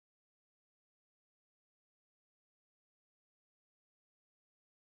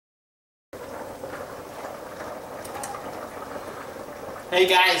Hey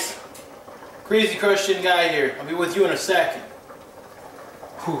guys, Crazy Christian Guy here. I'll be with you in a second.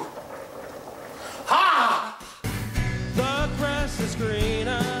 Whew. Ha! The grass is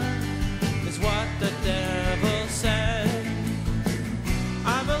greener, is what the devil said.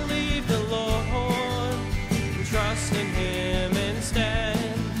 I believe the Lord and trust in Him instead.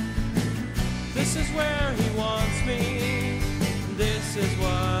 This is where He wants me, this is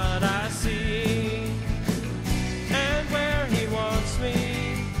what I see. And where He wants me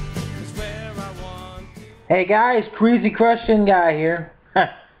is where I want to. Hey guys, Crazy Christian Guy here.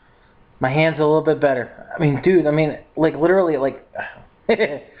 My hand's a little bit better. I mean, dude, like literally, like,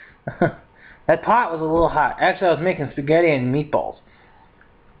 that pot was a little hot. Actually, I was making spaghetti and meatballs.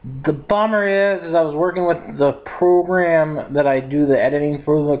 The bummer is I was working with the program that I do the editing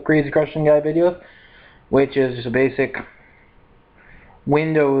for the Crazy Christian Guy videos, which is just a basic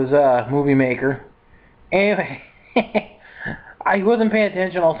Windows movie maker. Anyway, I wasn't paying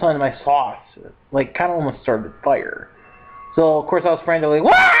attention. All of a sudden, my sauce, like, kind of almost started fire. So, of course, I was frantically,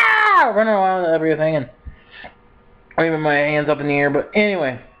 wah! Running around and everything, and waving my hands up in the air. But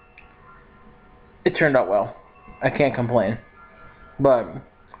anyway, it turned out well. I can't complain. But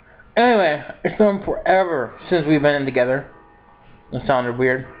anyway, it's been forever since we've been in together. It sounded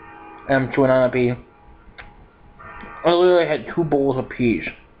weird. I'm chewing on a pea. I literally had 2 bowls of peas.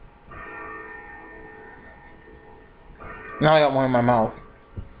 Now I got one in my mouth.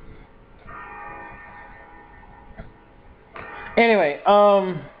 Anyway, a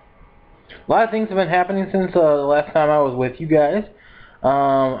lot of things have been happening since the last time I was with you guys.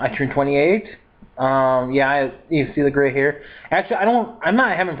 I turned 28. Yeah, you see the gray hair. Actually, I'm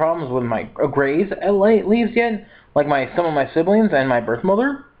not having problems with my grays leaves yet, like some of my siblings and my birth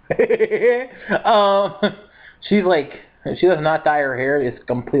mother. She's like, she does not dye her hair. It's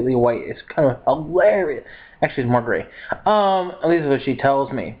completely white. It's kind of hilarious. Actually, it's more gray. At least what she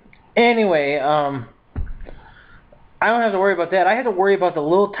tells me. Anyway, I don't have to worry about that. I have to worry about the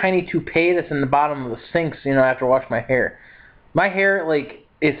little tiny toupee that's in the bottom of the sinks, you know, after I wash my hair. My hair, like,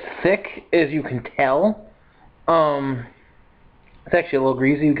 is thick, as you can tell. It's actually a little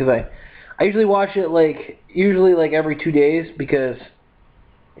greasy because I usually wash it, like, every 2 days because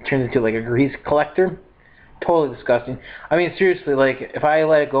it turns into, like, a grease collector. Totally disgusting. I mean, seriously, like, if I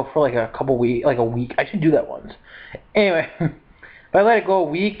let it go for, like, a week, I should do that once. Anyway. If I let it go a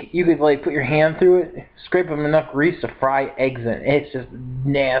week, you could, like, put your hand through it, scrape them enough grease to fry eggs in. It's just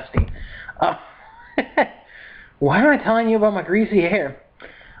nasty. Why am I telling you about my greasy hair?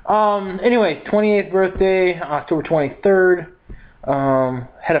 Anyway, 28th birthday, October 23rd.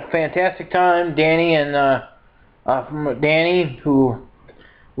 Had a fantastic time. Danny and, Danny, who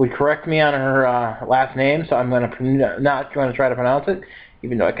would correct me on her, last name, so I'm not going to try to pronounce it,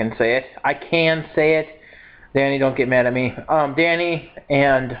 even though I can say it. I can say it. Danny, don't get mad at me. Danny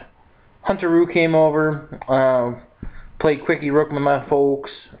and Hunter Roo came over, played Quickie Rook with my folks,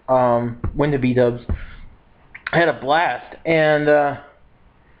 went to B-dubs. I had a blast, and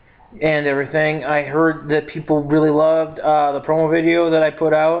everything. I heard that people really loved the promo video that I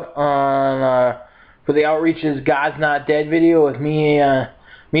put out on for the Outreach's God's Not Dead video with me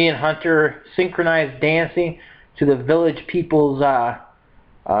and Hunter synchronized dancing to the Village People's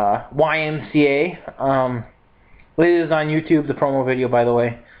YMCA. It is on YouTube, the promo video, by the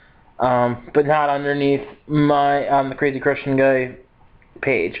way, but not underneath my the Crazy Christian Guy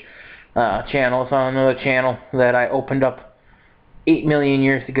page channel. It's on another channel that I opened up 8 million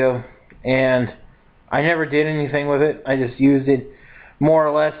years ago, and I never did anything with it. I just used it more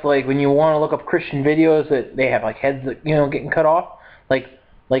or less like when you want to look up Christian videos that they have like heads that, you know, getting cut off, like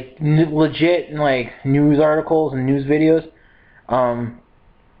legit and like news articles and news videos.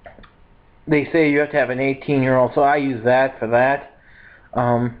 They say you have to have an 18-year-old, so I use that for that.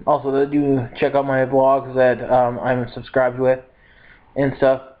 Also, do check out my blogs that I'm subscribed with and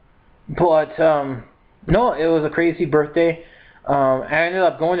stuff. But, no, it was a crazy birthday. I ended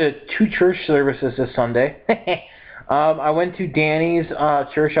up going to 2 church services this Sunday. I went to Danny's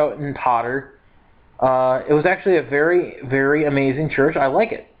church out in Potter. It was actually a very, very amazing church. I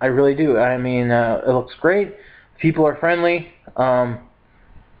like it. I really do. I mean, it looks great. People are friendly.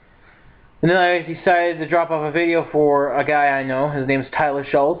 And then I decided to drop off a video for a guy I know. His name's Tyler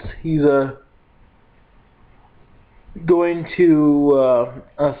Schultz. He's going to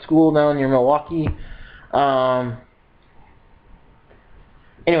a school down near Milwaukee.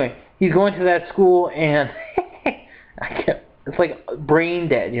 Anyway, he's going to that school, and it's like brain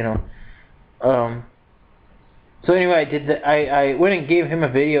dead, you know. So anyway, I went and gave him a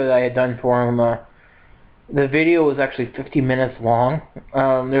video that I had done for him. The video was actually 50 minutes long.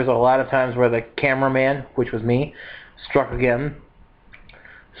 There's a lot of times where the cameraman, which was me, struck again.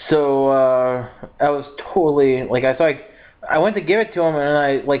 So I was totally like I went to give it to him, and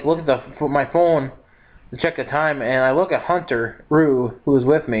I like looked at my phone to check the time, and I look at Hunter Rue, who was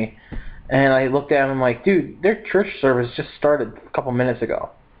with me, and I looked at him. I'm like, dude, their church service just started a couple minutes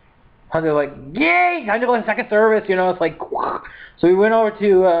ago. Hunter's like, yay! Time to go to second service. You know, it's like, so we went over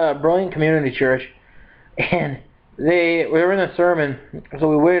to Brilliant Community Church, and we were in a sermon, so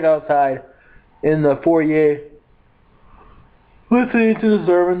we waited outside in the foyer, listening to the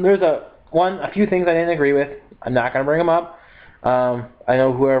sermon. There's a few things I didn't agree with. I'm not gonna bring them up. I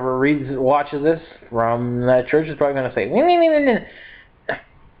know whoever watches this from that church is probably gonna say,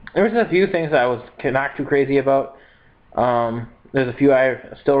 there was a few things that I was not too crazy about. There's a few I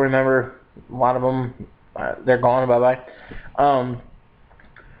still remember. A lot of them, they're gone, bye-bye.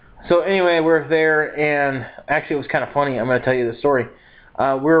 So anyway, we're there, and actually it was kind of funny. I'm going to tell you the story. We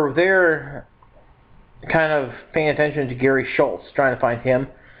were there kind of paying attention to Gary Schultz, trying to find him.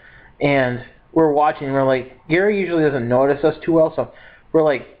 And we're watching, we're like, Gary usually doesn't notice us too well, so we're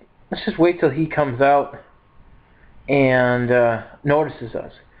like, let's just wait till he comes out and notices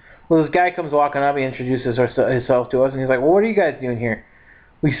us. Well, this guy comes walking up, he introduces himself to us, and he's like, well, what are you guys doing here?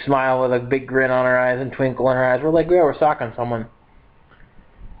 We smile with a big grin on our eyes and twinkle in our eyes. We're like, yeah, we're stalking someone.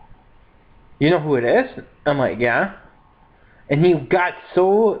 You know who it is? I'm like, yeah. And he got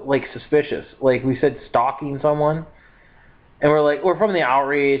so, like, suspicious. Like, we said stalking someone. And we're like, we're from the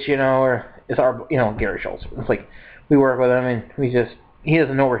outreach, you know, or it's our, you know, Gary Schultz. It's like, we work with him, and he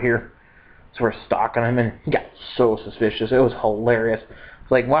doesn't know we're here. So we're stalking him, and he got so suspicious. It was hilarious.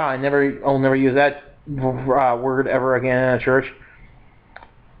 It's like, wow, I'll never use that word ever again in a church.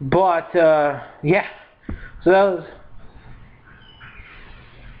 But, yeah. So that was...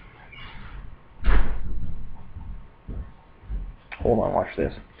 Hold on, watch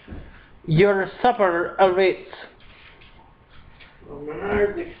this. Your supper awaits. Well,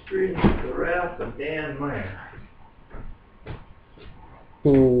 Menard's experienced the wrath of Dan Meyer.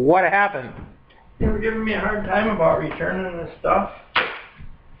 What happened? They were giving me a hard time about returning this stuff.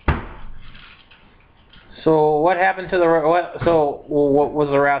 So what happened to what was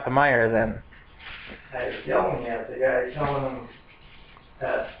the Wrath of Meyer then? I was yelling at the guy, telling him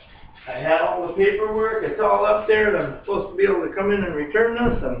that I had all the paperwork, it's all up there, and I'm supposed to be able to come in and return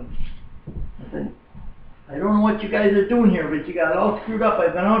this, and I said, I don't know what you guys are doing here, but you got it all screwed up.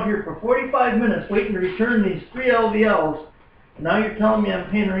 I've been out here for 45 minutes waiting to return these 3 LVLs, and now you're telling me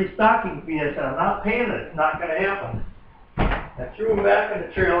I'm paying a restocking fee. I said, I'm not paying it, it's not going to happen. I threw them back in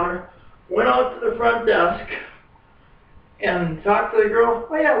the trailer, went out to the front desk, and talked to the girl.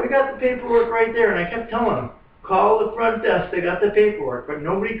 Oh yeah, we got the paperwork right there, and I kept telling them, call the front desk, they got the paperwork, but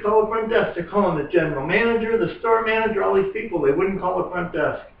nobody called the front desk. They're calling the general manager, the store manager, all these people. They wouldn't call the front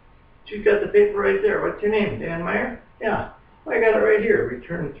desk. She's got the paper right there. What's your name, Dan Meyer? Yeah. Well, I got it right here.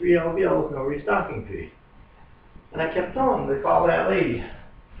 Return 3 LVLs, no restocking fee. And I kept telling them to call that lady.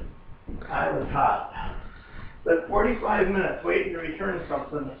 I was hot. But 45 minutes waiting to return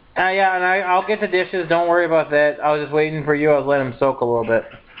something. Yeah, and I'll get the dishes. Don't worry about that. I was just waiting for you. I was letting them soak a little bit.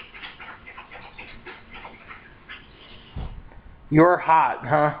 You're hot,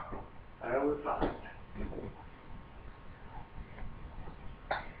 huh? I was hot.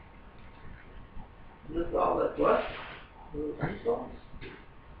 This is all that's left?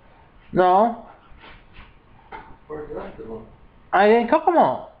 No. Where's the rest of them? I didn't cook them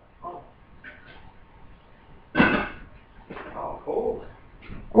all. Oh. Oh, cold.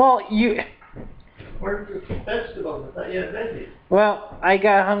 Well, you... Where's the vegetables? I thought you had veggies. Well, I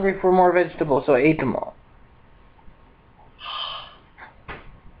got hungry for more vegetables, so I ate them all.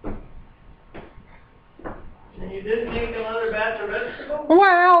 And you didn't take another batch of vegetables?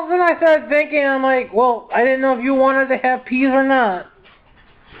 Well, then I started thinking, I'm like, well, I didn't know if you wanted to have peas or not.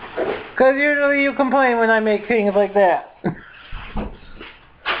 Because usually you complain when I make things like that.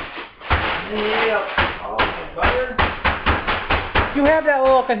 Yeah. Oh, the butter. You have that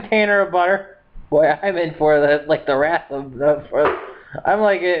little container of butter. Boy, I'm in for the wrath of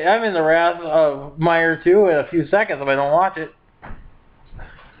I'm in the Wrath of Meyer too in a few seconds if I don't watch it.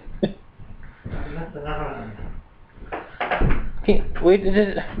 Nothing on. Wait, did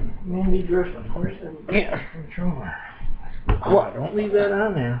it? Mandy Griffin. Where's the controller? What? Don't leave that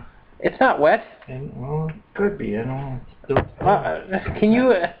on there. It's not wet. And, well, it could be. I don't know. Can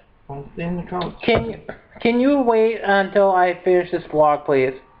you? I'll stay in the couch. Can you wait until I finish this vlog,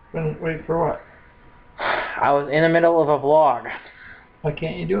 please? Wait for what? I was in the middle of a vlog. Why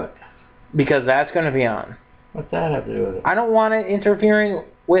can't you do it? Because that's going to be on. What's that have to do with it? I don't want it interfering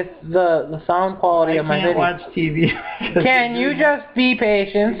with the sound quality of my video. I can't watch TV. Can you just be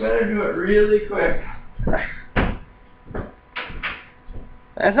patient? You better do it really quick.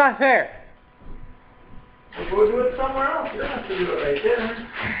 That's not fair. We'll do it somewhere else. You don't have to do it right there.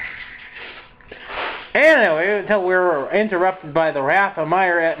 Anyway, until we were interrupted by the Wrath of a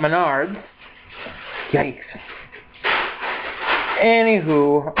Meyer at Menards. Yikes.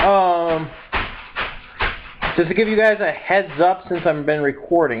 Anywho, just to give you guys a heads up since I've been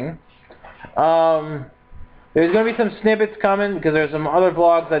recording, there's going to be some snippets coming because there's some other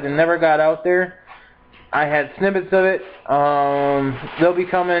vlogs that never got out there. I had snippets of it. They'll be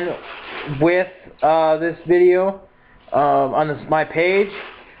coming with this video on my page.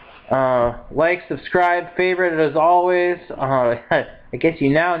 Like, subscribe, favorite as always. I guess you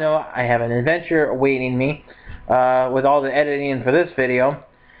now know I have an adventure awaiting me with all the editing for this video.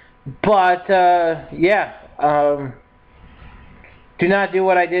 But yeah, do not do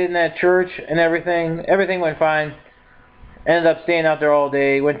what I did in that church and everything. Everything went fine. Ended up staying out there all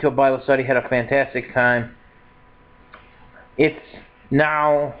day. Went to a Bible study. Had a fantastic time. It's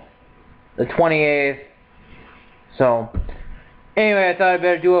now the 28th. So anyway, I thought I'd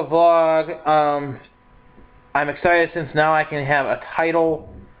better do a vlog. I'm excited since now I can have a title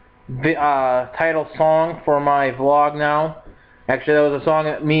song for my vlog now. Actually, that was a song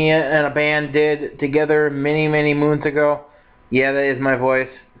that me and a band did together many, many moons ago. Yeah, that is my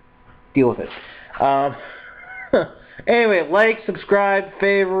voice. Deal with it. Anyway, like, subscribe,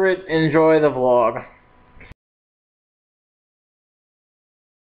 favorite, enjoy the vlog.